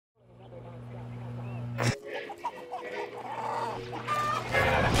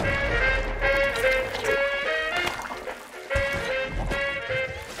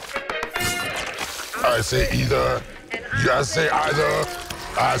I say either. You say either.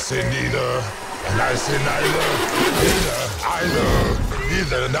 I say neither. And I say neither.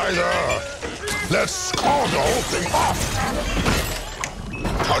 Neither, neither. Let's call the whole thing off.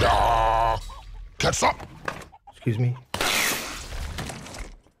 Ta-da! Catch up. Excuse me?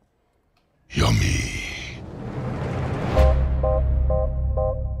 Yummy.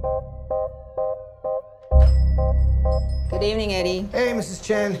 Good evening, Eddie. Hey, Mrs.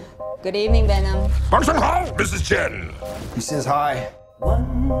 Chen. Good evening, Venom. Function Hall, Mrs. Chen. He says hi.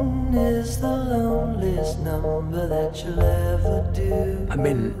 One is the loneliest number that you'll ever do. I've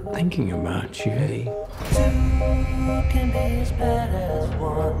been thinking about you, Eddie. Two can be as bad as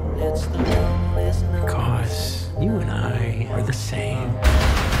one. It's the loneliest number. Because you and I are the same.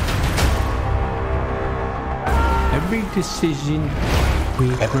 Every decision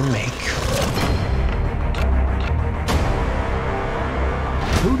we ever make.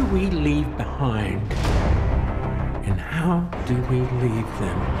 Who do we leave behind? And how do we leave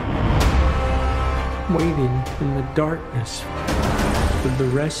them? Waiting in the darkness for the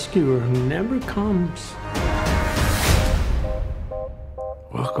rescuer who never comes.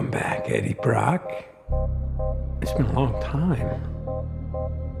 Welcome back, Eddie Brock. It's been a long time.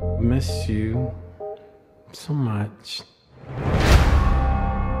 Miss you so much.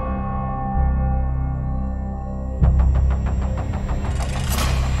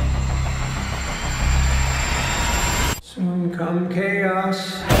 Soon come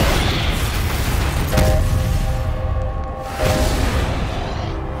chaos.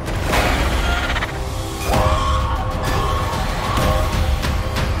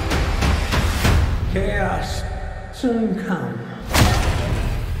 Chaos soon come.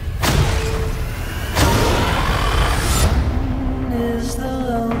 One is the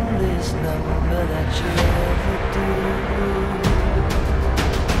loneliest number that you'll ever do.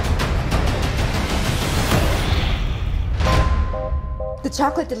 The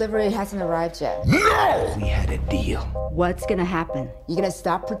chocolate delivery hasn't arrived yet. No! We had a deal. What's gonna happen? You gonna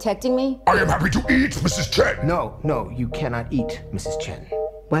stop protecting me? I am happy to eat, Mrs. Chen. No, you cannot eat, Mrs. Chen.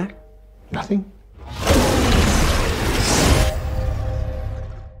 What? Nothing?